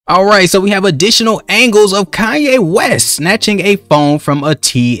Alright, so we have additional angles of Kanye West snatching a phone from a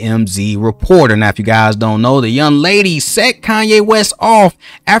TMZ reporter. Now, if you guys don't know, the young lady set Kanye West off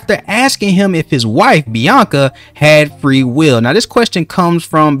after asking him if his wife, Bianca, had free will. Now, this question comes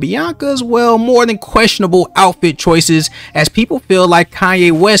from Bianca's, well, more than questionable outfit choices, as people feel like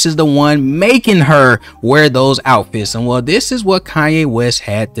Kanye West is the one making her wear those outfits. And well, this is what Kanye West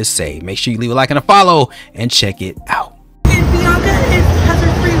had to say. Make sure you leave a like and a follow and check it out. And Bianca has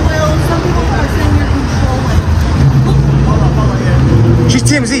her free will. Some people are saying you're controlling. She's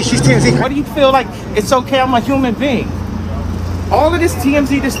TMZ. She's TMZ. What do you feel like? It's okay. I'm a human being. All of this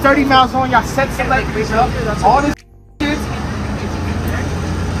TMZ, this 30 miles on y'all set celebrities up. All this shit.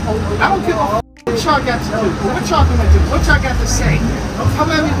 I don't give a f what y'all got to do. What y'all gonna do? What y'all got to say? Don't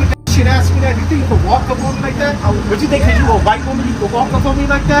come at me with that shit. Ask me that. You think you can walk up on me like that? What you think? Cause you a white woman, you can walk up on me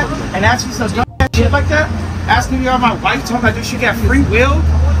like that and ask me some dumb shit like that? Asking me about my wife, talking about, does she got free will?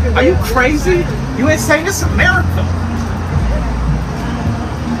 Are you crazy? You insane? This is America.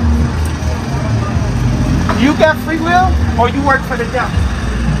 You got free will, or you work for the devil?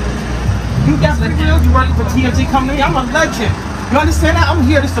 You got free will, you work for TMZ company. I'm a legend. You understand that? I'm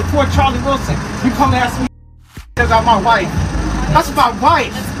here to support Charlie Wilson. You come and ask me about my wife. That's my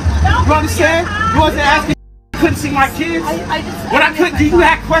wife. You understand? You wasn't asking. Couldn't see my kids. When I could, do you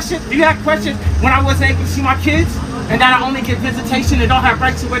have questions? Do you have questions when I wasn't able to see my kids and that I only get visitation and don't have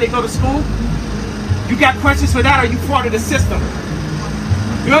rights to where they go to school? You got questions for that? Or are you part of the system?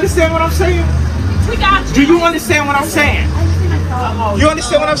 You understand what I'm saying? We got you. Do you understand what I'm saying? You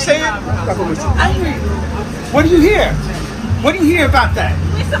understand what I'm saying? I hear you. What do you hear? What do you hear about that?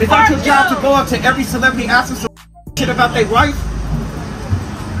 Is that your job to go up to every celebrity asking some shit about their wife?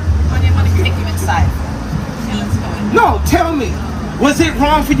 I didn't want to take you inside. No, tell me, was it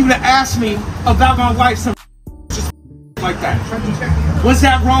wrong for you to ask me about my wife some just like that? Was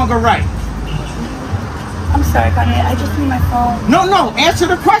that wrong or right? I'm sorry, Kanye. I just need my phone. No, answer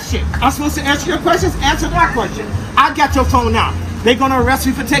the question. I'm supposed to answer your questions, answer my question. I got your phone now. They gonna arrest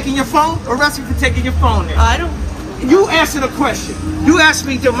me for taking your phone? Arrest me for taking your phone then. I don't... You answer the question. You asked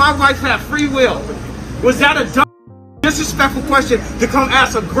me, did my wife have free will? Was that a dumb, disrespectful question to come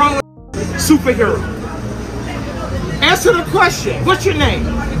ask a grown superhero? Answer the question. What's your name?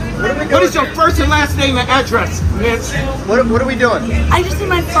 What is your first and last name and address, miss? What are we doing? I just need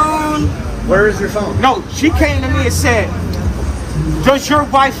my phone. Where is your phone? No, she came to me and said, does your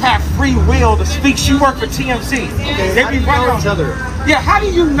wife have free will to speak? She worked for TMZ. Okay, They how be do you running know on- each other? Yeah, how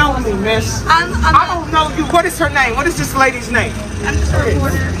do you know me, miss? I don't know you. What is her name? What is this lady's name? I'm just a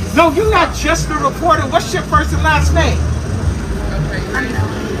reporter. No, you're not just a reporter. What's your first and last name? I'm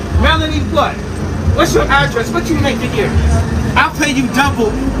Melanie what? What's your address? What you make a year? I'll pay you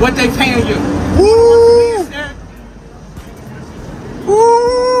double what they paying you. Woo!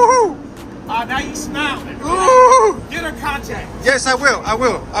 Woo! Now you smiling. Woo! Get her contact. Yes, I will.